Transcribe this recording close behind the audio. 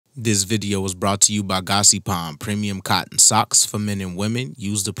This video was brought to you by Gossipon Premium Cotton Socks for men and women.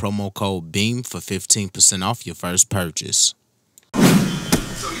 Use the promo code BEAM for 15% off your first purchase.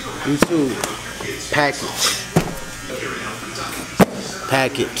 YouTube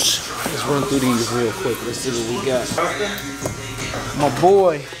package. Let's run through these real quick. Let's see what we got. My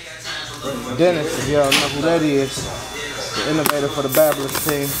boy Dennis, if y'all know who that is, the innovator for the Babyliss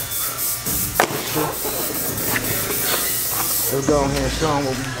team. Let's go in here and show them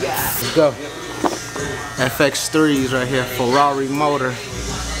what we got. Let's go. FX3s right here, Ferrari motor.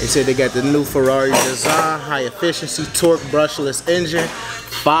 They said they got the new Ferrari design, high efficiency, torque, brushless engine,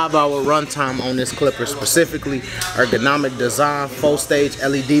 5-hour runtime on this clipper specifically, ergonomic design, full stage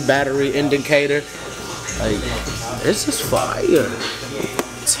LED battery indicator. Like, this is fire.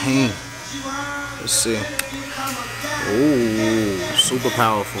 10. Let's see. Ooh, super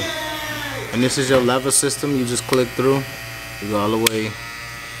powerful. And this is your lever system. You just click through. You go all the way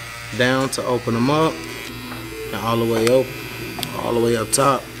down to open them up, and all the way up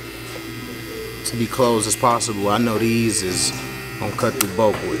top to be closed as possible. I know these is gonna cut through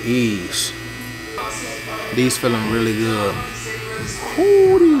bulk with ease. These feeling really good.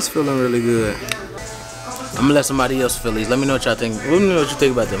 Ooh, these feeling really good. I'm gonna let somebody else feel these. Let me know what y'all think. Let me know what you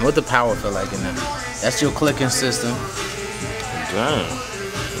think about them. What the power feel like in them? That's your clicking system. Damn.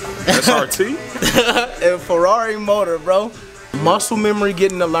 SRT? And Ferrari motor, bro. Muscle memory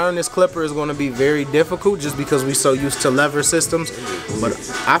getting to learn this clipper is going to be very difficult just because we're so used to lever systems. But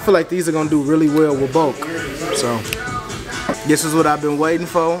I feel like these are going to do really well with bulk. So this is what I've been waiting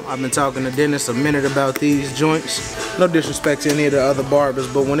for. I've been talking to Dennis a minute about these joints. No disrespect to any of the other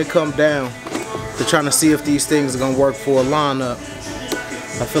barbers, but when it comes down to trying to see if these things are going to work for a lineup,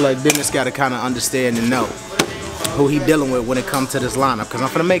 I feel like Dennis got to kind of understand and know who he dealing with when it comes to this lineup, because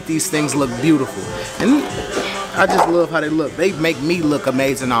I'm gonna make these things look beautiful, and I just love how they look. They make me look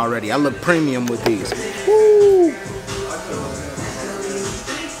amazing already. I look premium with these. Woo.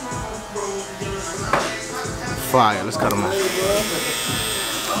 Fire. Let's cut them off,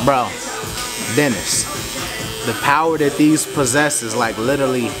 bro. Dennis, the power that these possess is like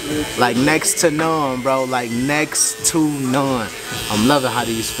literally like next to none, bro. Like next to none. I'm loving how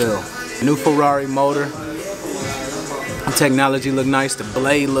these feel. New Ferrari motor. Technology look nice. The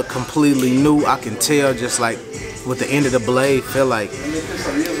blade look completely new. I can tell just like with the end of the blade, feel like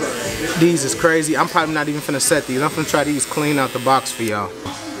these is crazy. I'm probably not even finna set these. I'm finna try these clean out the box for y'all.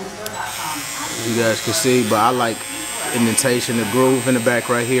 You guys can see, but I like indentation, the groove in the back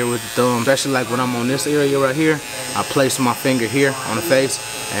right here with the thumb. Especially like when I'm on this area right here, I place my finger here on the face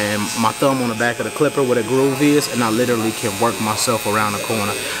and my thumb on the back of the clipper where the groove is, and I literally can work myself around the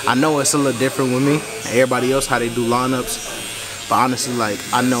corner. I know it's a little different with me and everybody else how they do lineups, but honestly, like,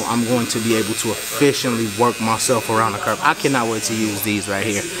 I know I'm going to be able to efficiently work myself around the curve. I cannot wait to use these right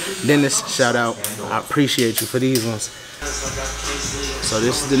here. Dennis, shout out. I appreciate you for these ones. So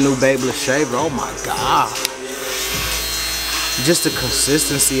this is the new Babyliss shaver. Oh my God. Just the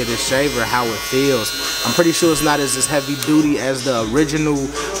consistency of this shaver, how it feels. I'm pretty sure it's not as heavy duty as the original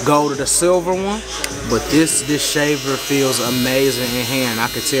gold or the silver one, but this shaver feels amazing in hand. I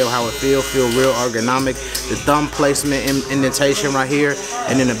could tell how it feel real ergonomic. The thumb placement indentation right here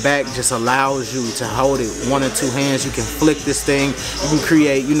and in the back just allows you to hold it one or two hands. You can flick this thing. You can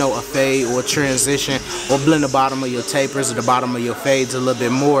create, you know, a fade or a transition, or blend the bottom of your tapers or the bottom of your fades a little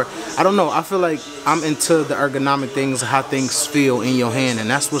bit more. I don't know. I feel like I'm into the ergonomic things, how things feel in your hand, and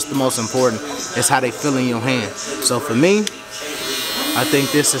that's what's the most important, is how they feel in your hand. So for me, I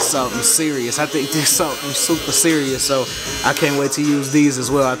think this is something serious. I think this is something super serious, so I can't wait to use these as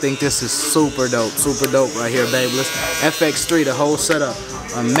well. I think this is super dope right here, Babyliss. FX3, the whole setup,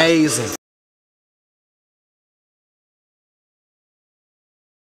 amazing.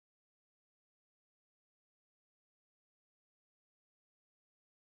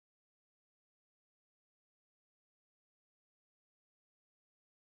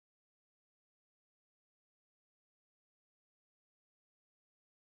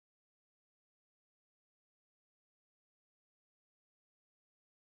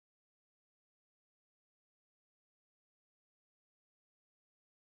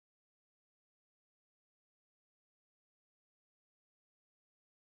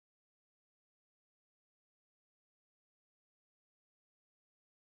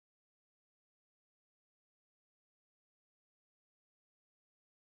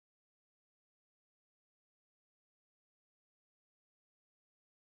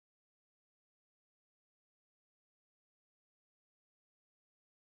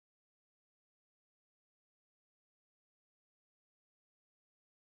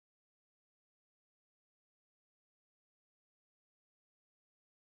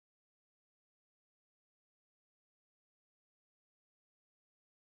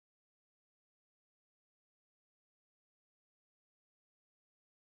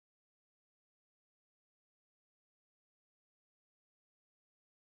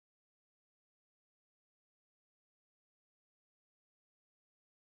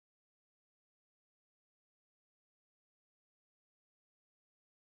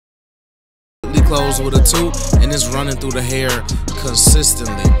 closed with a 2, and it's running through the hair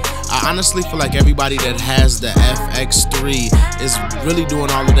consistently. I honestly feel like everybody that has the FX3 is really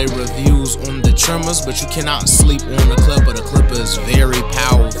doing all of their reviews on the trimmers, but you cannot sleep on the clipper. The clipper is very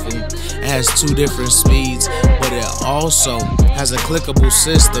powerful. It has 2 different speeds, but it also has a clickable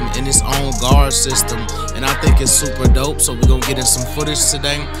system in its own guard system, and I think it's super dope. So we're gonna get in some footage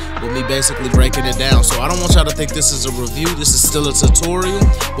today with me basically breaking it down. So I don't want y'all to think this is a review. This is still a tutorial.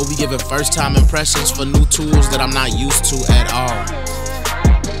 We'll be giving first time impressions for new tools that I'm not used to at all.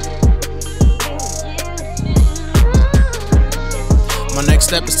 My next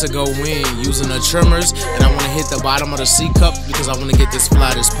step is to go in using the trimmers, and I want to hit the bottom of the C cup because I want to get this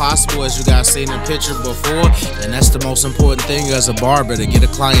flat as possible, as you guys seen in the picture before, and that's the most important thing as a barber, to get the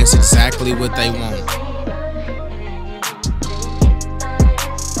clients exactly what they want.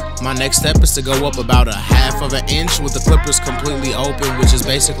 My next step is to go up about a 1/2 inch with the clippers completely open, which is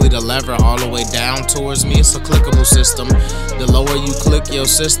basically the lever all the way down towards me. It's a clickable system. The lower you click your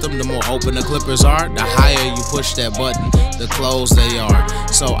system, the more open the clippers are. The higher you push that button, the closed they are.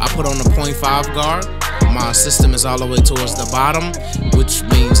 So I put on the 0.5 guard. My system is all the way towards the bottom, which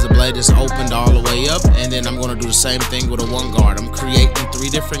means the blade is opened all the way up. And then I'm going to do the same thing with a 1 guard. I'm creating 3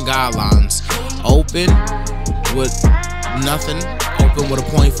 different guidelines. Open with nothing, open with a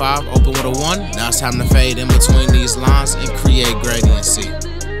 0.5, open with a 1. Now it's time to fade in between these lines and create gradiency.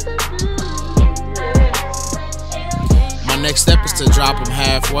 My next step is to drop them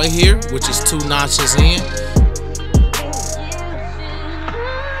halfway here, which is 2 notches in.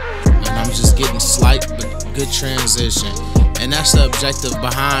 And I'm just getting slight but good transition. And that's the objective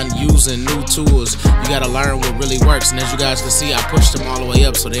behind using new tools. You gotta learn what really works. And as you guys can see, I pushed them all the way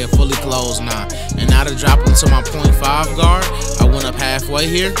up so they're fully closed now. And now to drop them to my 0.5 guard, I went up halfway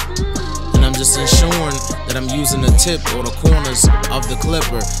here. And I'm just ensuring that I'm using the tip or the corners of the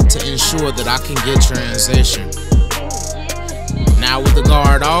clipper to ensure that I can get transition. Now with the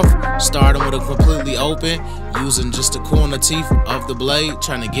guard off, starting with a completely open, using just the corner teeth of the blade,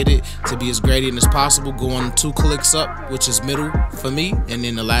 trying to get it to be as gradient as possible, going 2 clicks up, which is middle for me, and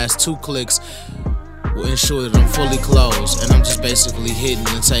then the last 2 clicks will ensure that I'm fully closed, and I'm just basically hitting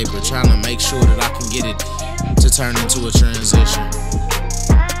the taper, trying to make sure that I can get it to turn into a transition.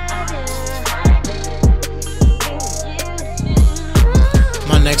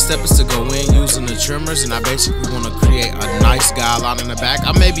 My next step is to go in using the trimmers, and I basically want to create a nice guideline in the back.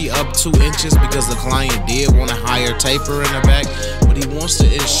 I may be up 2 inches because the client did want a higher taper in the back, but he wants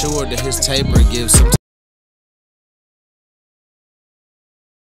to ensure that his taper gives some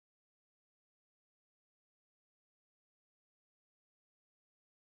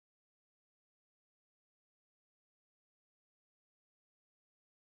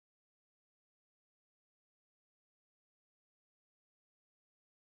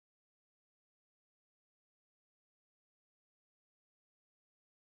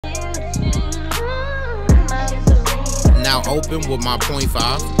now open with my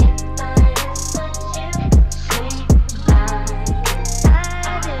 0.5.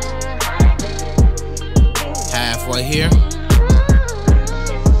 Halfway here.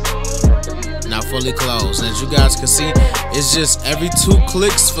 Now fully closed. And as you guys can see, it's just every 2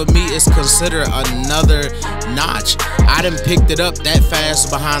 clicks for me is considered another notch. I done picked it up that fast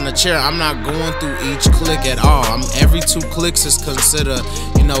behind the chair. I'm not going through each click at all. Every 2 clicks is considered,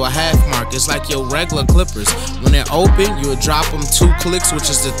 you know, a half mark. It's like your regular clippers. When they're open, you'll drop them 2 clicks, which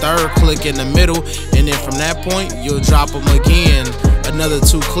is the 3rd click in the middle, and then from that point, you'll drop them again another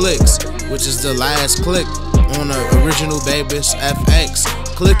 2 clicks, which is the last click on the original Babyliss FX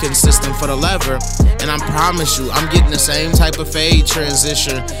clicking system for the lever. And I promise you, I'm getting the same type of fade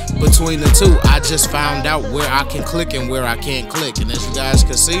transition between the 2. I just found out where I can click and where I can't click. And as you guys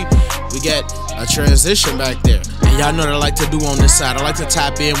can see, we get a transition back there. And y'all know what I like to do on this side. I like to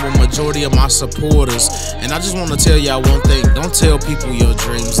tap in with majority of my supporters. And I just want to tell y'all one thing. Don't tell people your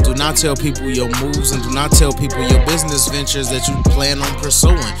dreams. Do not tell people your moves. And do not tell people your business ventures that you plan on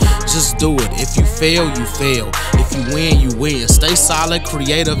pursuing. Just do it. If you fail, you fail. If you win, you win. Stay solid,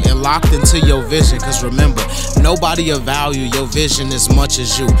 creative, and locked into your vision. Because remember, nobody will value your vision as much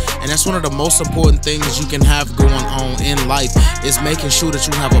as you. And that's one of the most important things you can have going on in life, is making sure that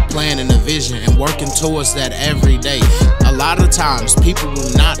you have a plan and a vision and working towards that every day. A lot of times, people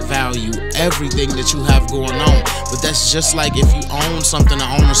will not value everything that you have going on. But that's just like if you own something or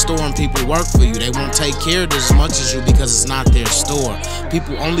own a store and people work for you. They won't take care of it as much as you because it's not their store.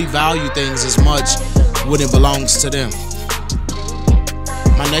 People only value things as much when it belongs to them.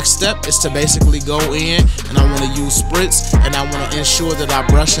 My next step is to basically go in, and I want to use spritz, and I want to ensure that I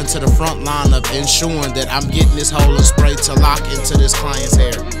brush into the front line of ensuring that I'm getting this whole spray to lock into this client's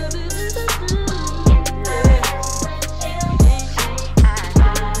hair.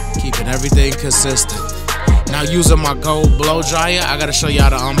 everything consistent. Now using my gold blow dryer, I gotta show y'all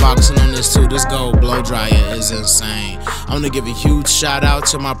the unboxing on this too. This gold blow dryer is insane. I'm gonna give a huge shout out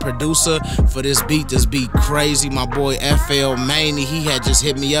to my producer for this beat. This beat crazy. My boy FL Maney, he had just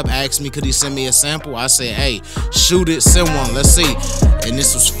hit me up, asked me could he send me a sample. I said, hey, shoot it, send one, let's see. And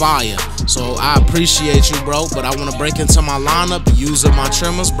this was fire. So I appreciate you, bro, but I wanna break into my lineup using my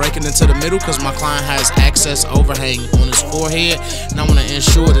trimmers, breaking into the middle because my client has excess overhang on his forehead, and I wanna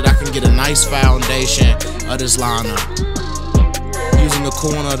ensure that I can get a nice foundation of this lineup. Using the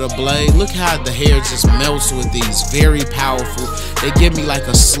corner of the blade, look how the hair just melts with these. Very powerful. They give me like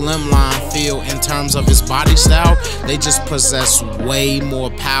a slimline feel in terms of his body style. They just possess way more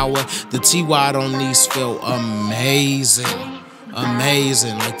power. The T-wide on these feel amazing.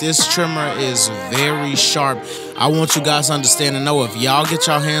 Amazing. Like, this trimmer is very sharp. I want you guys to understand and know, if y'all get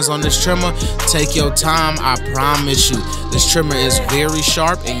your hands on this trimmer, take your time. I promise you, this trimmer is very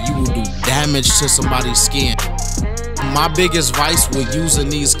sharp and you will do damage to somebody's skin. My biggest vice with using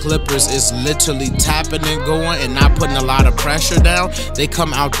these clippers is literally tapping and going and not putting a lot of pressure down. They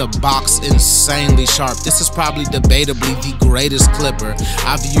come out the box insanely sharp. This is probably debatably the greatest clipper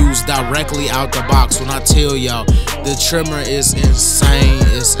I've used directly out the box. When I tell y'all, the trimmer is insane,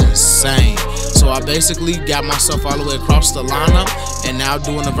 it's insane. So I basically got myself all the way across the lineup and now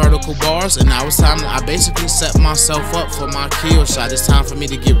doing the vertical bars, and now it's time to, I basically set myself up for my kill shot. It's time for me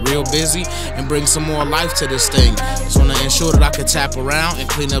to get real busy and bring some more life to this thing. Just want to ensure that I can tap around and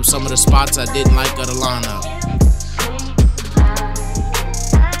clean up some of the spots I didn't like of the lineup.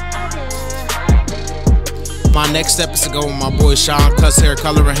 My next step is to go with my boy Sean Cuts Hair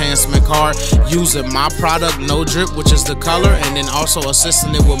Color Enhancement card, using my product No Drip, which is the color, and then also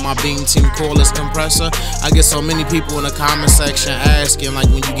assisting it with my Beam Team Cordless Compressor. I get so many people in the comment section asking, like,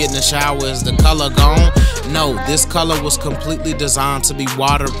 when you get in the shower, is the color gone? No, this color was completely designed to be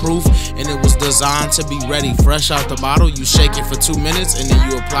waterproof, and it was designed to be ready fresh out the bottle. You shake it for 2 minutes and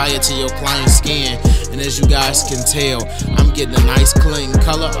then you apply it to your client's skin, and as you guys can tell, I'm getting a nice clean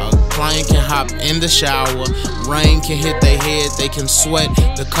color. A client can hop in the shower, rain can hit their head, they can sweat,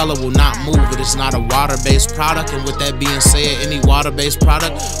 the color will not move. It is not a water-based product, and with that being said, any water-based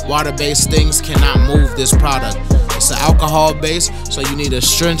product, water-based things cannot move this product. It's an alcohol base, so you need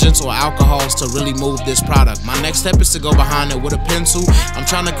astringents or alcohols to really move this product. My next step is to go behind it with a pencil. I'm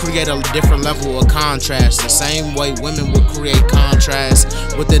trying to create a different level of contrast, the same way women would create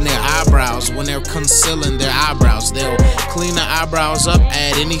contrast within their eyebrows when they're concealing their eyebrows. They'll clean the eyebrows up,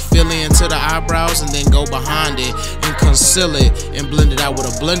 add any filling into the eyebrows, and then go behind it and conceal it and blend it out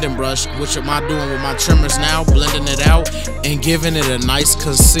with a blending brush, which am I doing with my trimmers now, blending it out and giving it a nice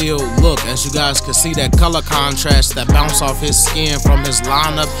concealed look. As you guys can see, that color contrast that bounce off his skin from his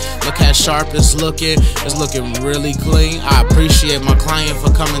lineup, look how sharp it's looking. It's looking really clean. I appreciate my client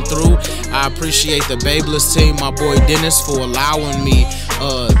for coming through. I appreciate the Babyliss team, my boy Dennis, for allowing me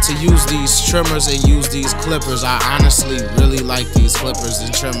to use these trimmers and use these clippers. I honestly really like these clippers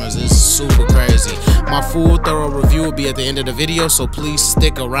and trimmers. It's super crazy. My full thorough review will be at the end of the video, so please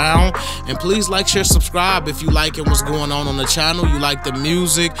stick around, and please like, share, subscribe if you liking what's going on the channel. You like the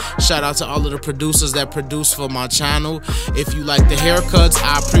music, shout out to all of the producers that produce for my channel. If you like the haircuts,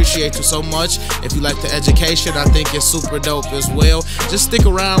 I appreciate you so much. If you like the education, I think it's super dope as well. Just stick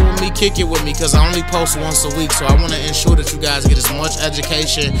around with me, kick it with me, because I only post once a week, so I want to ensure that you guys get as much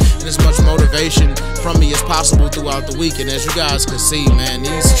education and as much motivation from me as possible throughout the week. And as you guys can see, man,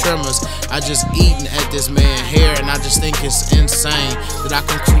 these trimmers, I just eating at this man's hair, and I just think it's insane that I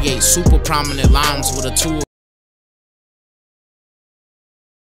can create super prominent lines with a tool.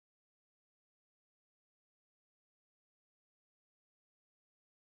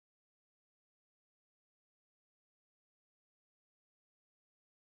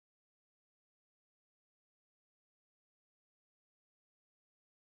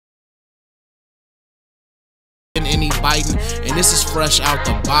 Any biting, and this is fresh out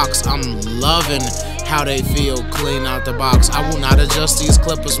the box. I'm loving how they feel clean out the box. I will not adjust these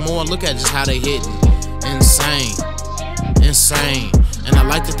clippers more. Look at just how they hitting. Insane, insane. And I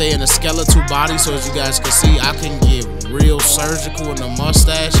like that they in a skeletal body, so as you guys can see, I can get real surgical in the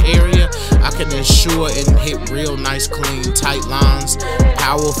mustache area. I can ensure and hit real nice, clean, tight lines.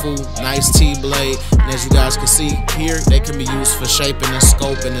 Powerful, nice T-blade. And as you guys can see here, they can be used for shaping and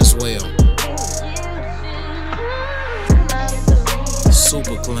sculpting as well.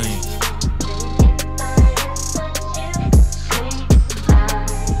 Super clean.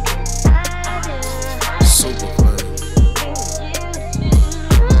 Super clean.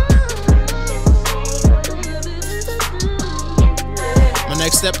 My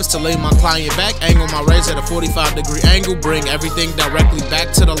next step step is to lay my client back, angle my razor at a 45-degree angle, bring everything directly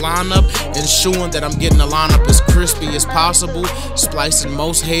back to the lineup, ensuring that I'm getting the lineup as crispy as possible, splicing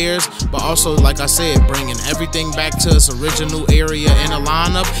most hairs, but also, like I said, bringing everything back to its original area in the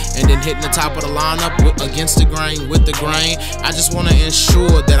lineup, and then hitting the top of the lineup against the grain, with the grain. I just want to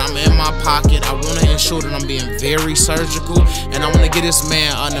ensure that I'm in my pocket. I want to ensure that I'm being very surgical, and I want to get this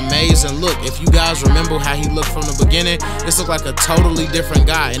man an amazing look. If you guys remember how he looked from the beginning, this looked like a totally different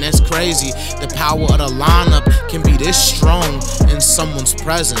guy, and that's crazy. The power of the lineup can be this strong in someone's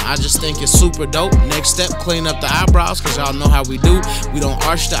presence. I just think it's super dope. Next step, clean up the eyebrows, because y'all know how we do. We don't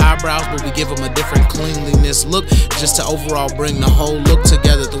arch the eyebrows, but we give them a different cleanliness look, just to overall bring the whole look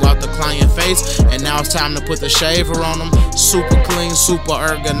together throughout the client face. And now it's time to put the shaver on them. Super clean, super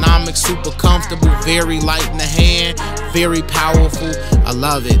ergonomic, super comfortable, very light in the hand, very powerful. I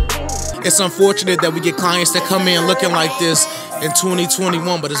love it. It's unfortunate that we get clients that come in looking like this in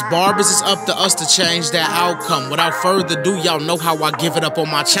 2021, but as barbers, it's up to us to change that outcome. Without further ado, y'all know how I give it up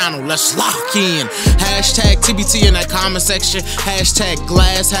on my channel. Let's lock in. Hashtag TBT in that comment section. Hashtag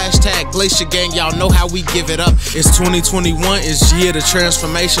glass, hashtag glacier gang. Y'all know how we give it up. It's 2021, it's year of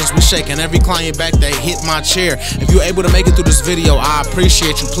transformations. We shaking every client back that hit my chair. If you're able to make it through this video, I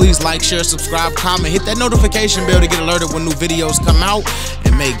appreciate you. Please like, share, subscribe, comment, hit that notification bell to get alerted when new videos come out,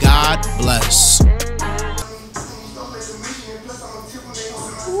 and may God bless.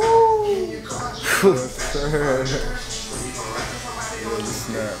 Snap,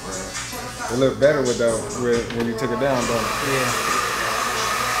 bro. It looked better when you took it down, don't it? Yeah.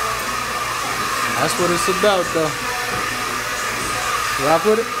 That's what it's about, though. Rock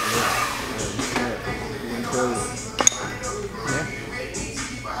with it? Yeah.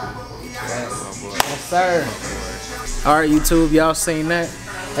 Yes, sir. All right, YouTube, y'all seen that?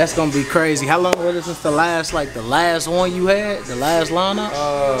 That's gonna be crazy. How long was it since the last one you had? The last lineup?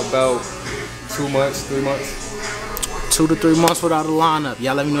 About 2 months, 3 months. 2 to 3 months without a lineup.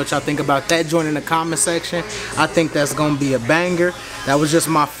 Y'all let me know what y'all think about that. Join in the comment section. I think that's gonna be a banger. That was just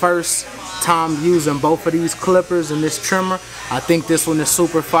my first time using both of these clippers and this trimmer. I think this one is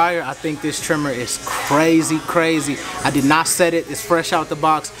super fire. I think this trimmer is crazy, crazy. I did not set it. It's fresh out the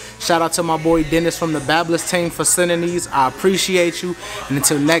box. Shout out to my boy Dennis from the Babyliss team for sending these. I appreciate you. And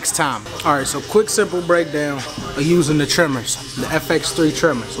until next time. All right, so quick, simple breakdown of using the trimmers, the FX3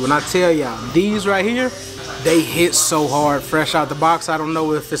 trimmers. When I tell y'all, these right here, they hit so hard fresh out the box. I don't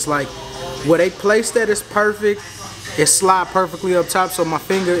know if it's like where they placed that is perfect. It slide perfectly up top, so my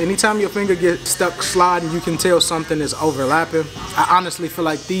finger, anytime your finger gets stuck sliding, you can tell something is overlapping. I honestly feel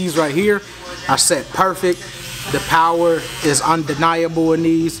like these right here are set perfect. The power is undeniable in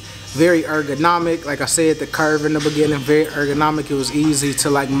these. Very ergonomic. Like I said, the curve in the beginning, very ergonomic. It was easy to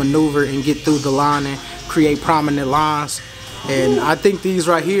like maneuver and get through the line and create prominent lines. And I think these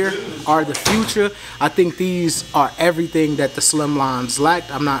right here are the future. I think these are everything that the slim lines lacked.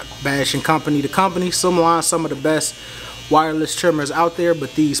 I'm not bashing company to company. Slim lines, some of the best wireless trimmers out there,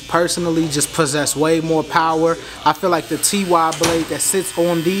 but these personally just possess way more power. I feel like the TY blade that sits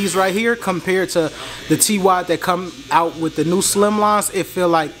on these right here compared to the TY that come out with the new slim lines, it feel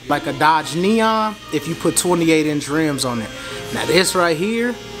like a Dodge Neon if you put 28-inch rims on it. Now this right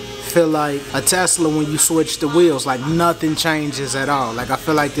here feel like a Tesla when you switch the wheels. Like nothing changes at all. Like I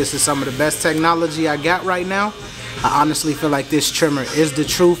feel like this is some of the best technology I got right now. I honestly feel like this trimmer is the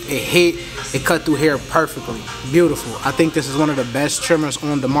truth. It hit, it cut through hair perfectly. Beautiful. I think this is one of the best trimmers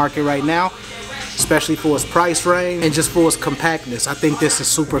on the market right now, especially for its price range and just for its compactness. I think this is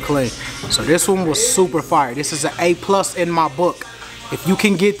super clean. So this one was super fire. This is an A+ in my book. If you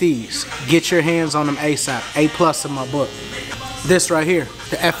can get these, get your hands on them ASAP. A+ in my book. This right here,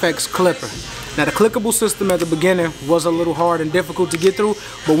 the FX clipper. Now the clickable system at the beginning was a little hard and difficult to get through,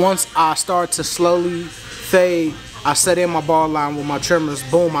 but once I start to slowly fade, I set in my ball line with my trimmers,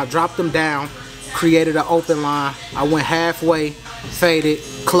 boom, I dropped them down, created an open line, I went halfway, faded,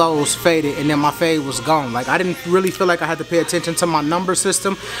 closed, faded, and then my fade was gone. Like I didn't really feel like I had to pay attention to my number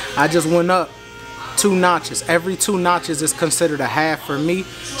system. I just went up 2 notches. Every 2 notches is considered a half for me.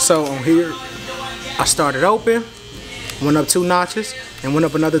 So on here, I started open, went up 2 notches, and went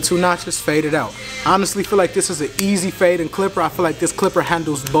up another 2 notches, faded out. I honestly feel like this is an easy fade and clipper. I feel like this clipper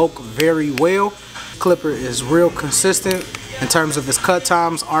handles bulk very well. Clipper is real consistent in terms of its cut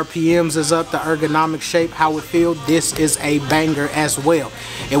times, RPMs is up, the ergonomic shape, how it feels. This is a banger as well.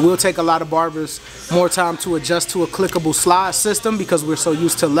 It will take a lot of barbers more time to adjust to a clickable slide system because we're so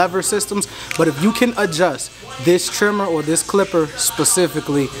used to lever systems, but if you can adjust, this trimmer or this clipper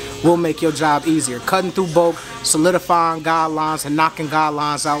specifically will make your job easier. Cutting through bulk, solidifying guidelines and knocking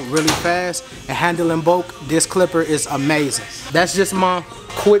guidelines out really fast, and handling bulk, this clipper is amazing. That's just my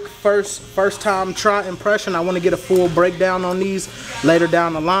quick first time try impression. I want to get a full breakdown on these later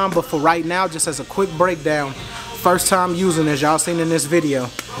down the line, but for right now, just as a quick breakdown, first time using, as y'all seen in this video,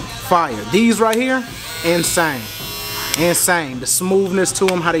 fire. These right here, insane. The smoothness to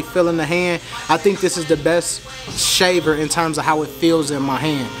them, how they feel in the hand. I think this is the best shaver in terms of how it feels in my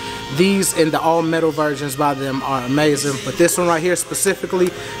hand. These and the all metal versions by them are amazing, but this one right here specifically,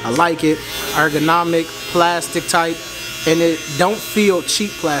 I like it. Ergonomic, plastic type, and it don't feel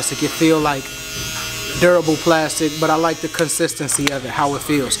cheap plastic. It feel like durable plastic, but I like the consistency of it, how it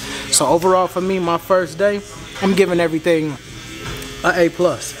feels. So overall for me, my first day, I'm giving everything an A+.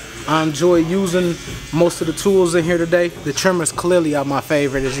 I enjoy using most of the tools in here today. The trimmers clearly are my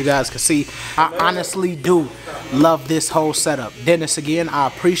favorite, as you guys can see. I honestly do love this whole setup. Dennis, again, I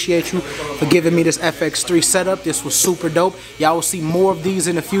appreciate you for giving me this FX3 setup. This was super dope. Y'all will see more of these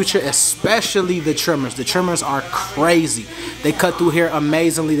in the future, especially the trimmers. The trimmers are crazy. They cut through here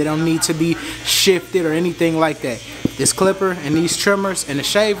amazingly. They don't need to be shifted or anything like that. This clipper and these trimmers and the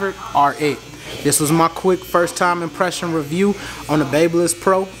shaver are it. This was my quick first time impression review on the Babyliss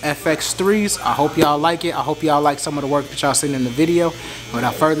Pro FX3s. I hope y'all like it. I hope y'all like some of the work that y'all seen in the video.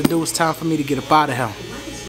 Without further ado, it's time for me to get up out of here.